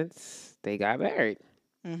license. They got married.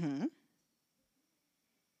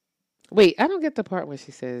 Wait, I don't get the part where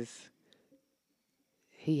she says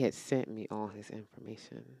he had sent me all his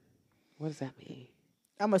information. What does that mean?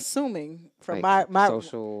 I'm assuming from like my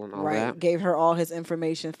social and all right, that. Gave her all his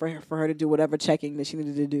information for her to do whatever checking that she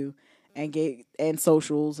needed to do, and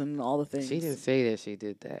socials and all the things. She didn't say that she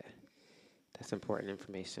did that. That's important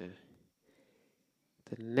information.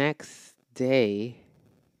 The next day,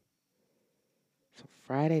 so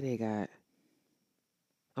Friday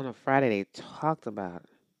on a Friday they talked about it.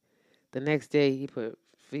 The next day he put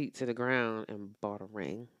feet to the ground and bought a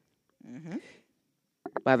ring.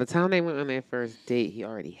 By the time they went on their first date, he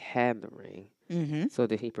already had the ring. So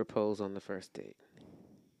did he propose on the first date?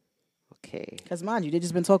 Okay. Because mind you, they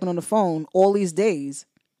just been talking on the phone all these days.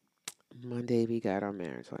 Monday we got our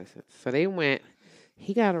marriage license. So they went,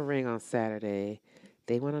 he got a ring on Saturday.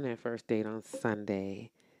 They went on their first date on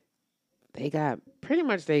Sunday. they got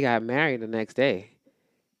married the next day.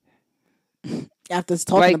 After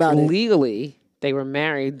talking Like about it. legally, they were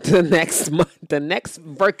married the next month, the next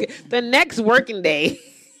working day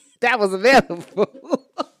that was available.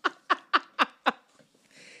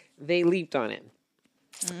 They leaped on it.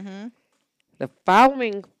 Mm-hmm. The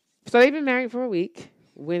following, so they've been married for a week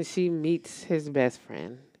when she meets his best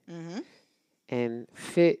friend Mm-hmm. and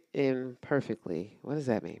fit in perfectly. What does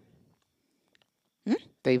that mean?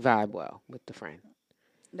 They vibe well with the friend.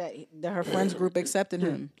 That her friends group accepted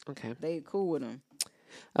him. Okay. They cool with him.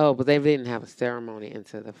 Oh, but they didn't have a ceremony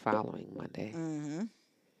until the following Monday. Mm-hmm.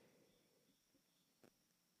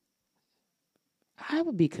 I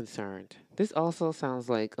would be concerned. This also sounds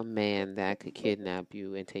like a man that could kidnap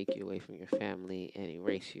you and take you away from your family and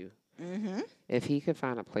erase you. Mm-hmm. If he could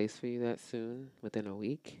find a place for you that soon, within a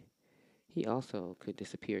week, he also could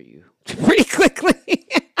disappear you pretty quickly.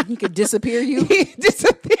 He could disappear you. He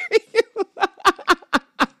disappear you.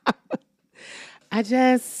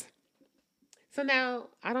 So now,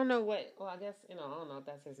 I don't know I guess, I don't know if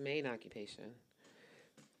that's his main occupation.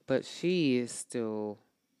 But she is still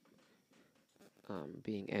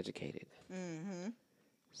being educated. Mm-hmm.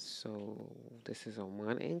 So this is a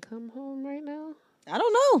one-income home right now? I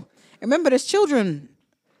don't know. Remember, there's children.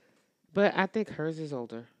 But I think hers is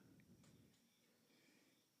older.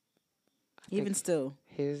 Even still.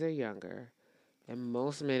 His are younger. And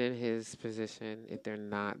most men in his position, if they're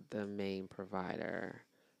not the main provider,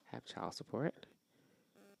 have child support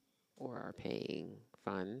or are paying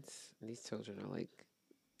funds. And these children are like,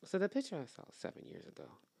 so the picture I saw 7 years ago,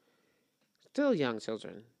 still young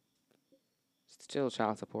children, still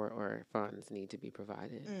child support or funds need to be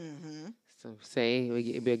provided. Mm-hmm. So say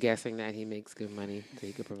we're guessing that he makes good money so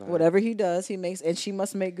he could provide. Whatever he does, he makes, and she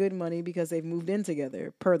must make good money because they've moved in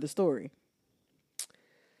together, per the story.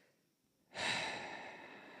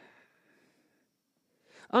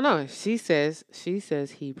 Oh no, she says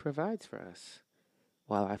he provides for us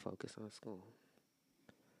while I focus on school.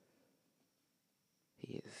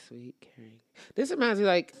 He is sweet, caring. This reminds me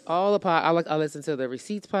like all the I listen to the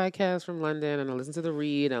Receipts podcast from London, and I listen to the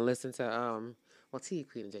Read, and I listen to T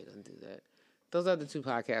Queen and J doesn't do that. Those are the two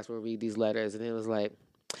podcasts where we read these letters, and it was like,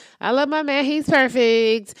 I love my man, he's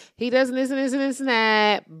perfect. He does this and this and this and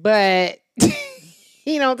that, but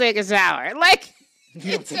he don't take a shower. Like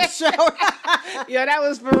He don't take a shower. Yo, that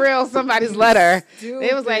was for real somebody's letter.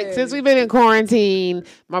 It was like, since we've been in quarantine,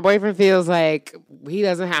 my boyfriend feels like he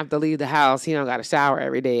doesn't have to leave the house. He don't got to shower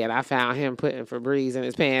every day. And I found him putting Febreze in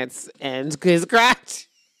his pants and his crotch.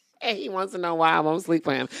 And he wants to know why I won't sleep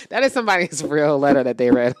with him. That is somebody's real letter that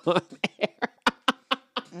they read on air.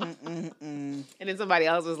 And then somebody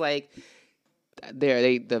else was like,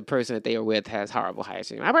 the person that they were with has horrible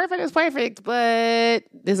hygiene. My boyfriend is perfect, but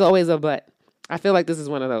there's always a but. I feel like this is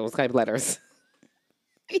one of those type letters.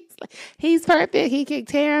 He's perfect. He can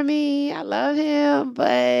tear me. I love him,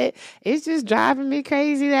 but it's just driving me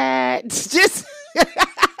crazy that just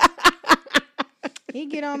he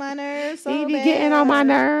get on my nerves so he be bad. getting on my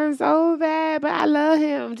nerves so bad, but I love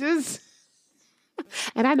him.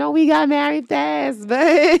 And I know we got married fast,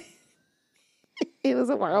 but it was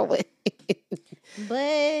a whirlwind.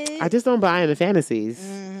 But I just don't buy into fantasies,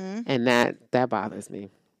 mm-hmm. and that bothers me.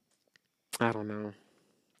 I don't know.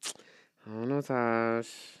 Tosh.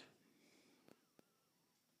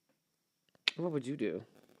 What would you do?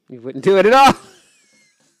 You wouldn't do it at all.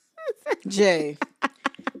 Jay,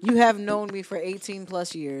 you have known me for 18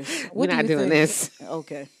 plus years. We're not doing this.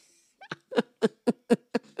 Okay.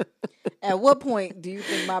 At what point do you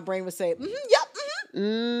think my brain would say, yep,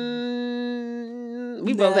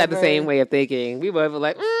 we both have the same way of thinking. We both were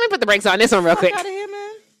like, let me put the brakes on this one real quick. Out of here,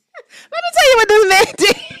 man. Let me tell you what this man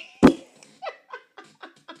did.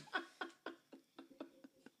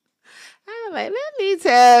 I'm like, let me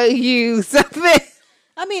tell you something.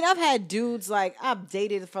 I mean, I've had dudes, like, I've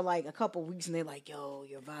dated for, like, a couple weeks, and they're like, yo,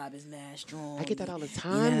 your vibe is mad strong. I get that all the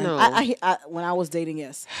time, though. I when I was dating,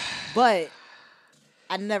 yes. But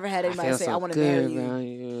I never had anybody say, I want to marry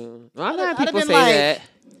you. Well, I've had people say like, that.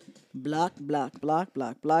 Block,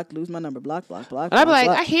 lose my number, block. I'd be like,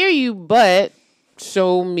 I hear you, but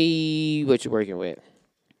show me what you're working with.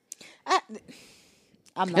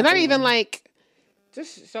 I'm not even like,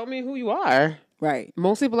 just show me who you are. Right.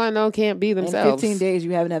 Most people I know can't be themselves. In 15 days,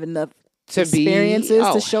 you haven't had enough experiences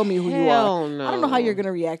to show me who you are. No. I don't know how you're going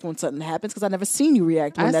to react when something happens because I've never seen you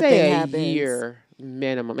react when that thing happens. I say a year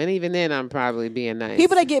minimum. And even then, I'm probably being nice.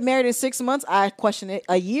 People that get married in 6 months, I question it.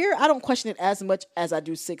 A year, I don't question it as much as I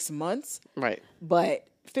do 6 months. Right. But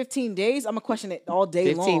 15 days, I'm gonna question it all day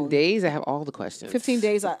 15 long. days, I have all the questions. 15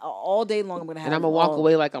 days, all day long, I'm gonna have. And I'm gonna walk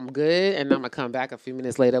away like I'm good, and I'm gonna come back a few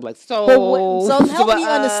minutes later, like so. So help me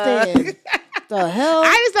understand. The hell?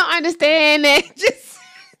 I just don't understand that. Just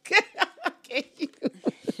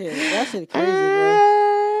shit, that shit crazy,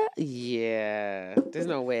 bro. Yeah, there's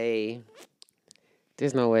no way.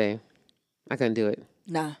 There's no way. I couldn't do it.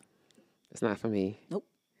 Nah, it's not for me. Nope.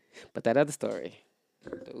 But that other story,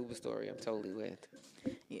 the Uber story, I'm totally with.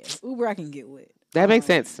 Yeah, Uber I can get with. That makes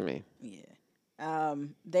sense to me. Yeah.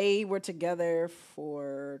 They were together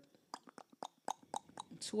for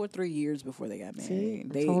 2 or 3 years before they got married. See,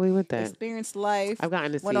 they totally with that. Experienced life. I've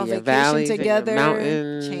gotten to went see on vacation valleys together,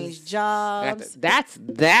 mountains, changed jobs.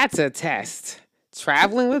 That's a test.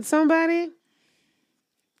 Traveling with somebody.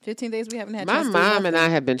 15 days we haven't had. My mom and I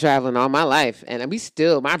have been traveling all my life, and we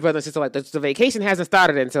still. My brother and sister like the vacation hasn't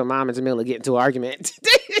started until Mom and Jamila get into an argument.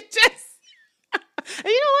 And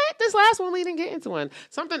you know what? This last one we didn't get into one.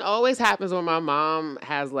 Something always happens when my mom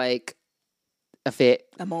has like a fit,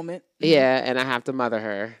 a moment. Yeah, and I have to mother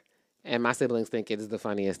her, and my siblings think it is the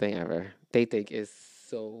funniest thing ever. They think it's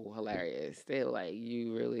so hilarious. They're like,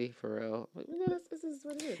 "You really for real?" Like, no, this is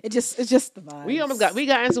what it is. It's just the vibe. We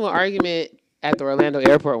got into an argument at the Orlando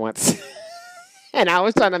airport once, and I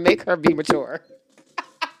was trying to make her be mature.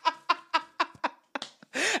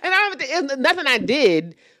 And it was nothing I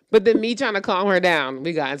did, but then me trying to calm her down.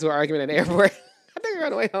 We got into an argument at the airport. I think we were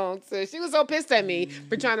on the way home. So she was so pissed at me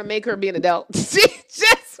for trying to make her be an adult. She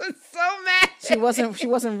just was so mad. She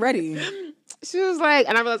wasn't ready. She was like,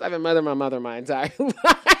 and I realized I've been mothering my mother my entire life.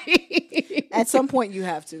 At some point, you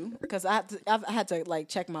have to, because I've had to like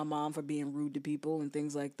check my mom for being rude to people and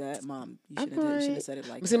things like that. Mom, you should have said it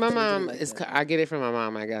like. See, my mom is. I get it from my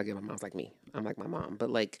mom. I gotta get my mom's like me. I'm like my mom, but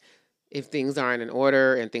like, if things aren't in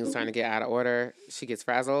order and things trying to get out of order, she gets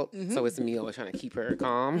frazzled. Mm-hmm. So it's me always trying to keep her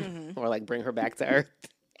calm or like bring her back to earth.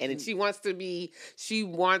 And then she wants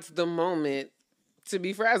the moment to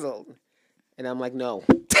be frazzled. And I'm like, no,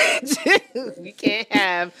 we can't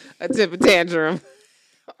have a temper tantrum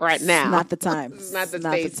right now. It's not the time. It's not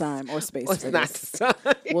the time or space. It's not the time.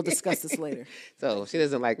 We'll discuss this later. So she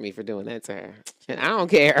doesn't like me for doing that to her. And I don't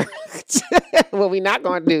care. What we're not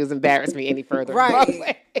going to do is embarrass me any further.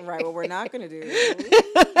 Right. Right. What we're not going to do.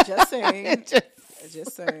 Just saying.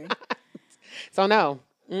 Just saying. So no.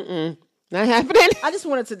 Not happening. I just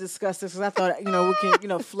wanted to discuss this because I thought, we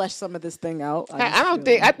can, flesh some of this thing out.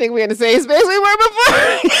 I think we're in the same space we were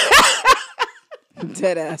before.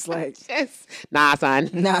 Dead ass, like. Nah, son.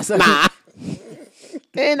 Nah.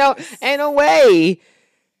 ain't no way.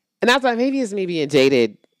 And I thought maybe it's me being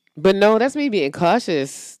jaded. But no, that's me being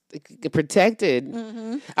cautious, protected.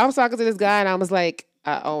 Mm-hmm. I was talking to this guy and I was like,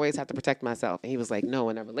 I always have to protect myself. And he was like, no,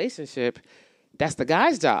 in a relationship, that's the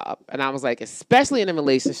guy's job. And I was like, especially in a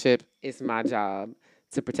relationship, it's my job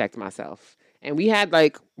to protect myself. And we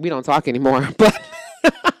don't talk anymore, but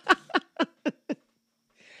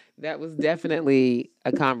that was definitely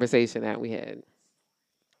a conversation that we had.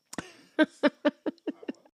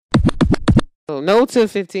 So no to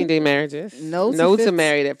 15-day marriages. No to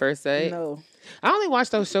Married at First Sight. No. I only watch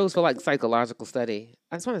those shows for like psychological study.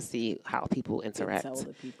 I just want to see how people interact. Tell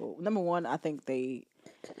the people. Number one, I think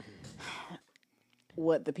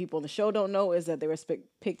what the people on the show don't know is that they were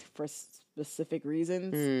picked for specific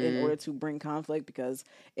reasons in order to bring conflict, because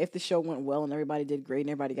if the show went well and everybody did great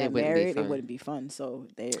and everybody got married, it wouldn't be fun. So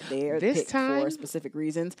they're picked for specific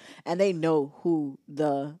reasons, and they know who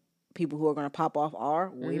the people who are going to pop off are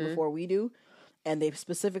way before we do. And they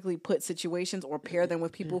specifically put situations or pair them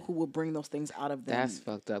with people who will bring those things out of them. That's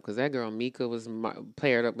fucked up, because that girl Mika was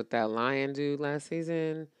paired up with that lion dude last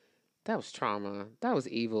season. That was trauma. That was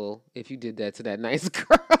evil if you did that to that nice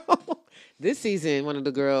girl. This season, one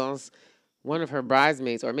of her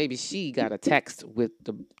bridesmaids, or maybe she got a text with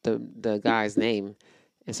the guy's name.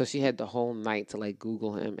 And so she had the whole night to like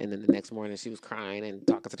Google him. And then the next morning she was crying and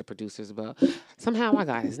talking to the producers about, somehow I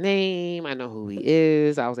got his name. I know who he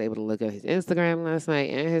is. I was able to look at his Instagram last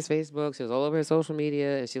night and his Facebook. She was all over his social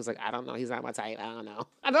media. And she was like, I don't know. He's not my type. I don't know.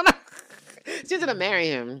 She's going to marry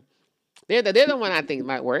him. They're the one I think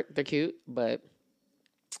might work. They're cute. But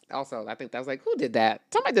also, I think that was like, who did that?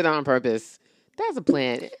 Somebody did it on purpose. That's a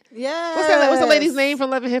plan. Yeah. What's the lady's name from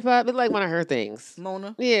Love and Hip Hop? It's like one of her things.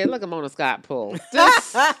 Mona. Yeah, look at Mona Scott pull.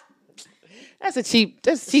 That's cheap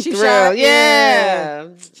thrill. Shot, yeah.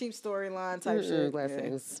 Cheap storyline type shit.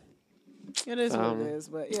 Blessings. It is what it is,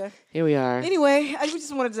 but yeah. Here we are. Anyway, we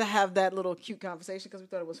just wanted to have that little cute conversation because we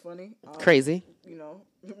thought it was funny. Crazy.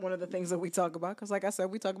 One of the things that we talk about, because like I said,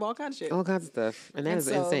 we talk about all kinds of shit. All kinds of stuff. And that is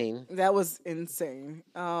insane. That was insane.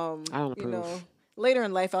 I don't approve. later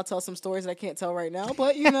in life, I'll tell some stories that I can't tell right now.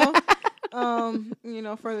 But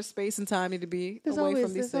further space and time need to be away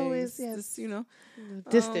from these things. Always, yes.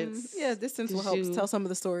 Just, distance. Distance will help tell some of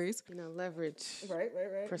the stories. Leverage. Right.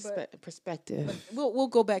 Perspective. We'll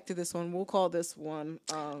go back to this one. We'll call this one.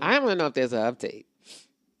 I don't know if there's an update.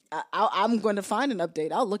 I'm going to find an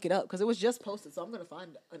update. I'll look it up because it was just posted, so I'm going to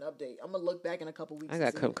find an update. I'm going to look back in a couple weeks. I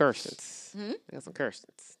got concursions. I got some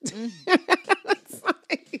cursions.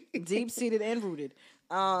 Deep-seated and rooted.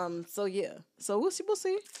 So we'll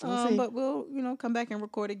see. But we'll come back and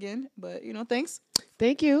record again. But thanks.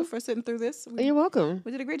 Thank you for sitting through this. You're welcome.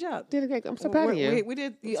 We did a great job. I'm so proud of you. We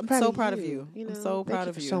did. I'm so proud of you. I'm so proud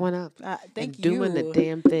of you showing up. Thank you. Doing the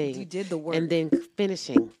damn thing. You did the work. And then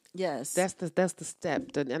finishing. Yes. That's the step.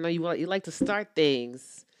 I know you like to start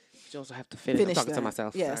things. You also have to finish. I'm talking to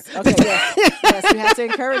myself. Yes. Sorry. Okay. Yes. You have to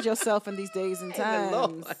encourage yourself in these days and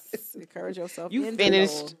times. Encourage yourself. You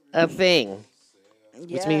finished a thing,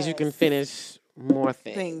 which means you can finish more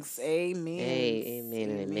things. Amen.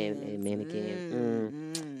 Amen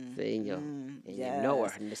again. In your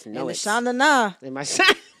knower. Just know it. Shanana. In my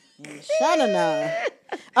shana. Shanana.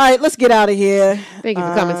 All right, let's get out of here. Thank you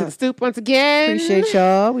for coming to the stoop once again. Appreciate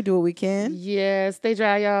y'all. We do what we can. Yeah, stay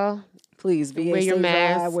dry, y'all. Please wear your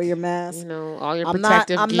mask. Wear your mask. All your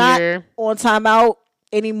protective I'm gear. Not on timeout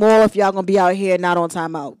anymore if y'all gonna be out here not on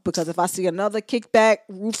timeout. Because if I see another kickback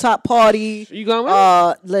rooftop party, you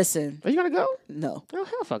going? Listen. Are you gonna go? No. Oh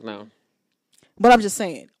hell, fuck no. But I'm just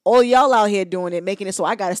saying, all y'all out here doing it, making it so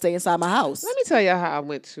I gotta stay inside my house. Let me tell you how I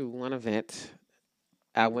went to one event.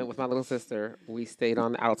 I went with my little sister. We stayed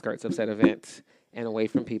on the outskirts of said event and away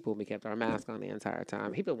from people. We kept our mask on the entire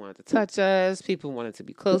time. People wanted to touch us. People wanted to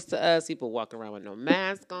be close to us. People walking around with no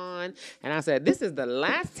mask on. And I said, this is the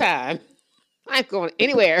last time I'm going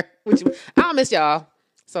anywhere. I'll miss y'all.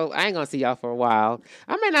 So I ain't going to see y'all for a while.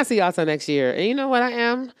 I may not see y'all till next year. And you know what? I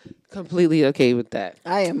am completely okay with that.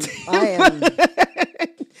 I am.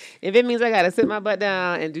 If it means I got to sit my butt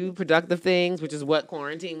down and do productive things, which is what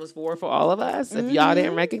quarantine was for all of us, if y'all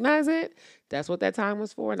didn't recognize it, that's what that time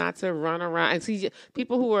was for, not to run around. And see,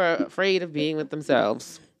 people who are afraid of being with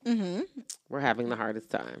themselves, we're having the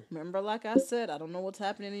hardest time. Remember, like I said, I don't know what's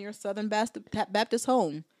happening in your Southern Baptist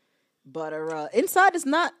home. But inside is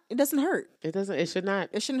not. It doesn't hurt. It doesn't. It should not.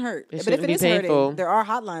 It shouldn't hurt. But if it is painful. Hurting, there are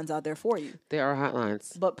hotlines out there for you. There are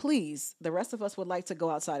hotlines. But please, the rest of us would like to go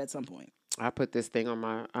outside at some point. I put this thing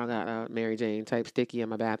on I got a Mary Jane type sticky in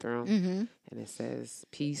my bathroom, and it says,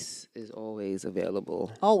 "Peace is always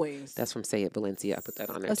available." Always. That's from Say It Valencia. I put that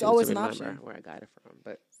on there It's too always to remember an option. where I got it from.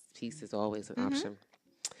 But peace is always an option.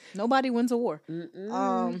 Nobody wins a war.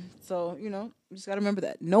 So, you just got to remember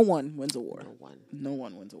that. No one wins a war. No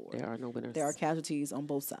one wins a war. There are no winners. There are casualties on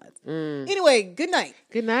both sides. Anyway, good night.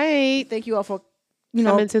 Good night. Thank you all for,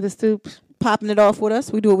 coming to the stoop. Popping it off with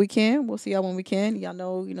us. We do what we can. We'll see y'all when we can. Y'all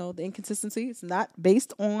know, the inconsistency. It's not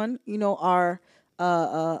based on, our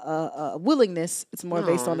willingness. It's more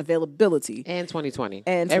based on availability. And 2020.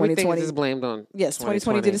 And 2020. Everything is blamed on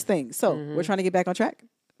 2020 did its thing. So we're trying to get back on track.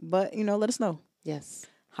 But, let us know. Yes.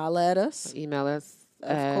 Holla at us. Email us.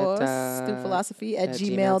 Of course.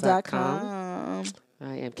 stoopphilosophy@gmail.com.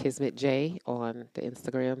 I am Kismet J on the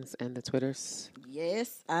Instagrams and the Twitters.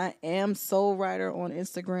 Yes, I am Soul Writer on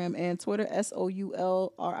Instagram and Twitter.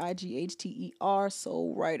 SOULRIGHTER,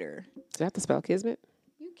 Soul Writer. Do I have to spell Kismet?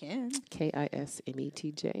 You can.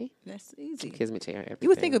 KISMETJ. That's easy. Kismet J on everything. You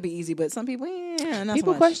would think it would be easy, but some people, not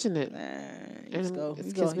people so much. question it. Just go.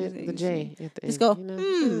 It's Kismet, the J at the end. Just go.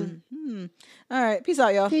 All right. Peace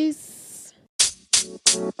out, y'all. Peace.